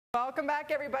Welcome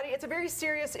back, everybody. It's a very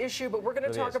serious issue, but we're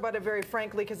going to talk about it very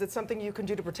frankly because it's something you can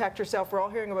do to protect yourself. We're all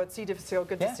hearing about C. difficile.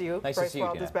 Good to see you. Nice Bryce to see you.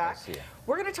 Wylde is back. Nice to see you.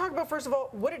 We're going to talk about, first of all,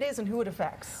 what it is and who it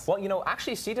affects. Well, you know,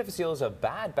 actually C. difficile is a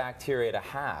bad bacteria to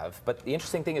have, but the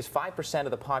interesting thing is 5%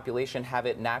 of the population have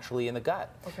it naturally in the gut.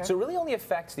 Okay. So it really only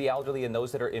affects the elderly and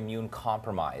those that are immune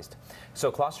compromised.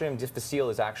 So Clostridium difficile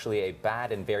is actually a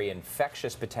bad and very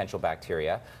infectious potential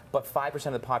bacteria, but 5%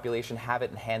 of the population have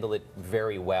it and handle it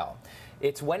very well.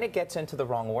 It's when it gets into the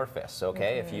wrong orifice,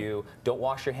 okay? If you don't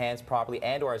wash your hands properly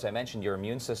and or, as I mentioned, your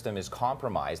immune system is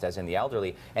compromised, as in the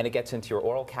elderly, and it gets into your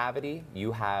oral cavity,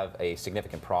 you have a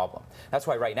significant problem. That's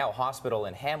why right now, a hospital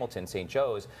in Hamilton, St.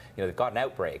 Joe's, you know, they've got an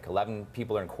outbreak. 11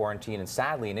 people are in quarantine, and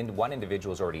sadly, one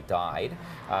individual has already died.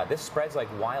 This spreads like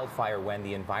wildfire when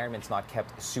the environment's not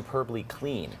kept superbly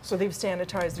clean. So they've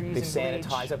sanitized, they're using bleach. They've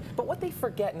sanitized. But what they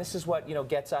forget, and this is what, you know,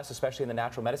 gets us, especially in the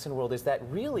natural medicine world, is that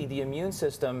really the immune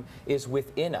system is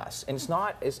within us, and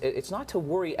it's not to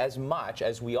worry as much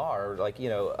as we are, like, you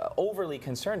know, overly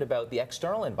concerned about the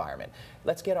external environment.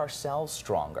 Let's get ourselves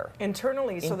stronger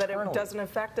internally, so that it doesn't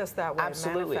affect us that way.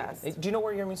 Absolutely. Manifest. Do you know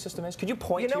where your immune system is? Could you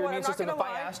point to your immune system if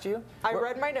I asked you? I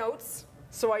read my notes,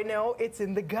 so I know it's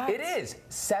in the gut. It is.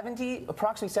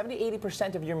 Approximately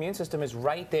 70–80% of your immune system is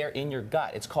right there in your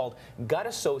gut. It's called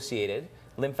gut-associated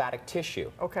lymphatic tissue.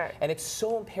 Okay. And it's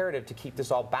so imperative to keep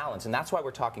this all balanced, and that's why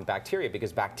we're talking bacteria,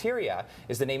 because bacteria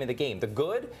is the name of the game. The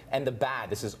good and the bad.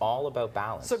 This is all about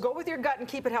balance. So go with your gut and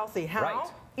keep it healthy. How? Right.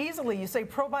 Easily. You say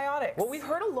probiotics. Well, we've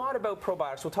heard a lot about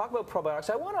probiotics. We'll talk about probiotics.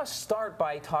 I want to start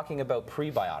by talking about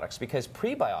prebiotics, because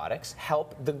prebiotics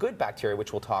help the good bacteria,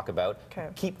 which we'll talk about,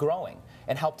 keep growing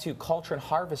and help to culture and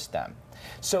harvest them.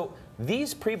 So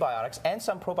these prebiotics and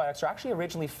some probiotics are actually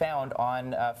originally found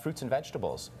on fruits and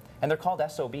vegetables. And they're called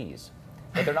SOBs.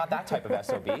 But they're not that type of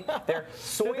SOB. They're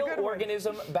soil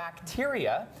organism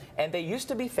bacteria, and they used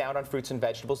to be found on fruits and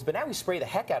vegetables, but now we spray the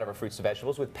heck out of our fruits and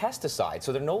vegetables with pesticides,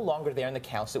 so they're no longer there in the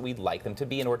counts that we'd like them to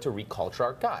be in order to reculture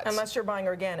our guts. Unless you're buying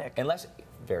organic.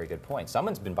 Very good point.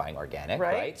 Someone's been buying organic,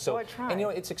 right? So, and you know,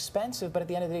 it's expensive, but at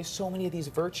the end of the day, so many of these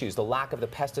virtues, the lack of the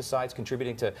pesticides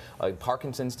contributing to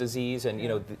Parkinson's disease, and you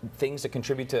know, things that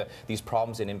contribute to these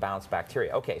problems in imbalanced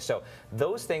bacteria. Okay, so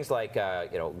those things like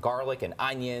you know, garlic and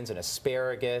onions and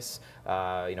asparagus,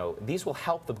 you know, these will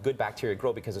help the good bacteria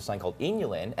grow because of something called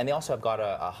inulin, and they also have got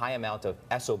a high amount of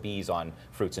SOBs on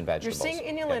fruits and vegetables. You're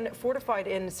seeing inulin fortified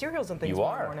in cereals and things. You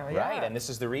are, right? And this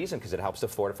is the reason, because it helps to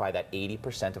fortify that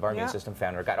 80% of our immune system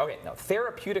found in our gut. Okay, now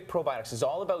therapeutic probiotics is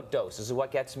all about dose. This is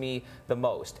what gets me the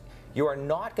most. You are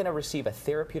not going to receive a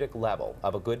therapeutic level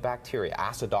of a good bacteria,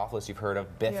 acidophilus you've heard of,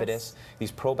 bifidus,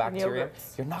 these probacteria.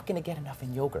 You're not going to get enough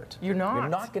in yogurt. You're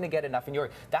not going to get enough in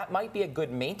yogurt. That might be a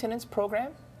good maintenance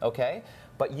program, okay?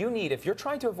 But you need, if you're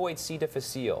trying to avoid C.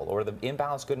 difficile or the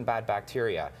imbalanced good and bad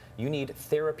bacteria, you need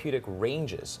therapeutic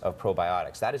ranges of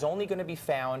probiotics. That is only going to be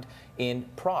found in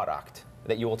product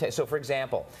that you will take. So for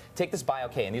example, take this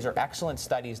BioK, and these are excellent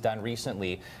studies done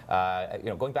recently, you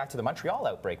know, going back to the Montreal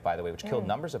outbreak, by the way, which killed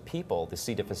numbers of people. The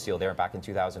C. difficile there back in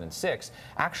 2006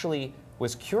 actually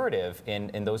was curative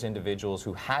in those individuals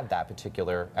who had that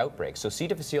particular outbreak. So C.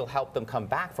 difficile helped them come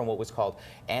back from what was called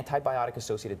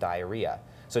antibiotic-associated diarrhea.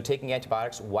 So taking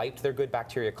antibiotics wiped their good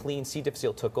bacteria clean. C.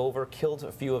 difficile took over, killed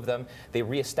a few of them. They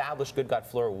reestablished good gut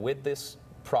flora with this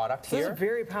product here. This is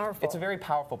very powerful. It's a very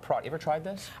powerful product. You ever tried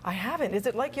this? I haven't. Is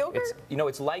it like yogurt? You know,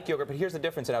 it's like yogurt, but here's the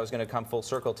difference, and I was going to come full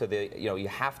circle to the, you know, you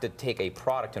have to take a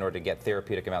product in order to get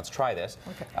therapeutic amounts. Try this.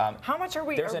 Okay. How much are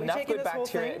we? There's enough good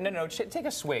bacteria. No, take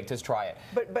a swig to try it.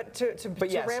 But to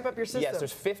ramp up your system. Yes,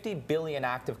 there's 50 billion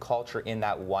active culture in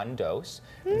that one dose.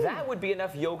 That would be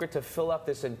enough yogurt to fill up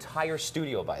this entire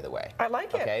studio, by the way. I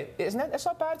like it. Okay, isn't that? That's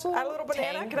not bad. It's a little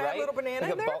banana. Tang, Can I have a little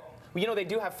banana in there? Well, you know, they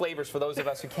do have flavors for those of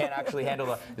us who can't actually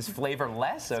handle this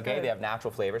flavorless, okay? They have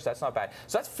natural flavors. That's not bad.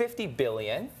 So that's 50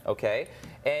 billion, okay?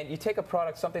 And you take a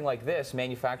product, something like this,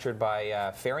 manufactured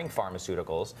by Ferring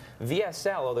Pharmaceuticals,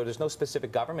 VSL, although there's no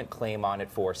specific government claim on it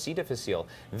for C. difficile,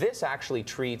 this actually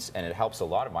treats, and it helps a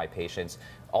lot of my patients,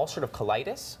 ulcerative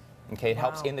colitis, okay? It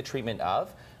helps in the treatment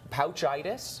of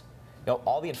pouchitis, you know,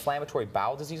 all the inflammatory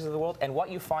bowel diseases of the world. And what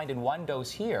you find in one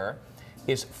dose here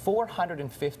is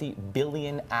 450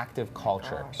 billion active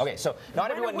culture. Okay, so not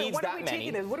everyone needs that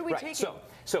many. What are we taking?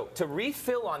 So to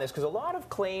refill on this, because a lot of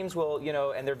claims will, you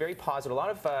know, and they're very positive, a lot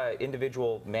of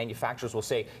individual manufacturers will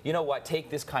say, you know what, take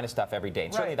this kind of stuff every day.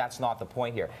 And certainly that's not the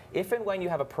point here. If and when you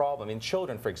have a problem, in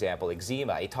children, for example,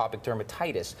 eczema, atopic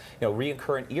dermatitis, you know,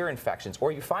 recurrent ear infections,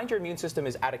 or you find your immune system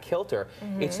is out of kilter,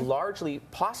 it's largely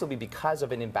possibly because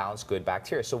of an imbalanced good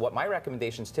bacteria. So what my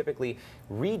recommendation is typically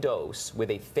redose with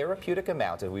a therapeutic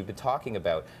amount that we've been talking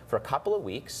about for a couple of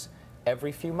weeks,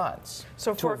 every few months.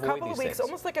 So for a avoid couple of these weeks, things.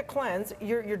 almost like a cleanse,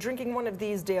 you're drinking one of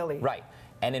these daily. Right.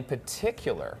 And in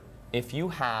particular, if you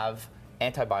have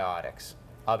antibiotics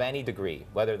of any degree,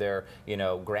 whether they're,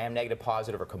 gram-negative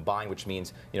positive or combined, which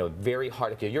means, very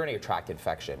hard, like a urinary tract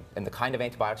infection, and the kind of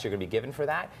antibiotics you're going to be given for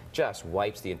that just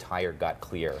wipes the entire gut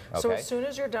clear. Okay? So as soon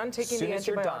as you're done taking the antibiotics.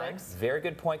 You're done, very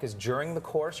good point, because during the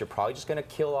course, you're probably just going to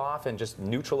kill off and just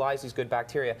neutralize these good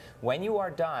bacteria. When you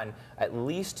are done, at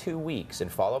least 2 weeks,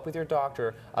 and follow up with your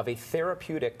doctor of a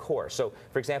therapeutic course. So,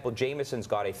 for example, Jameson's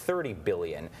got a 30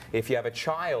 billion. If you have a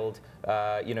child,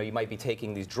 you might be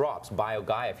taking these drops,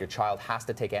 BioGaia, if your child has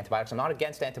to take antibiotics. I'm not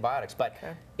against antibiotics, but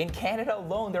in Canada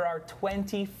alone, there are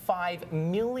 25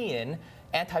 million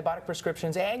antibiotic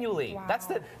prescriptions annually. Wow.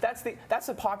 That's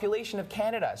the population of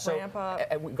Canada. So ramp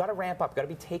up. We've got to ramp up. We've got to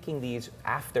be taking these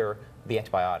after the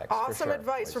antibiotics. Awesome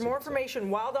advice. For more information,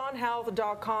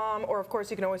 wyldeonhealth.com, or of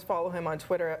course you can always follow him on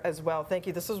Twitter as well. Thank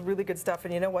you. This was really good stuff,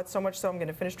 and you know what? So much so I'm going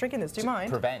to finish drinking this. Do you mind?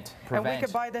 Prevent. And we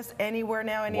could buy this anywhere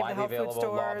now, any of the health food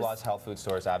stores. Loblaws, health food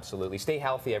stores, absolutely. Stay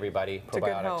healthy, everybody. Probiotics. To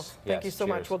good health. Thank you so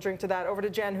much. We'll drink to that. Over to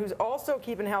Jen, who's also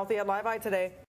keeping healthy at Live Eye today.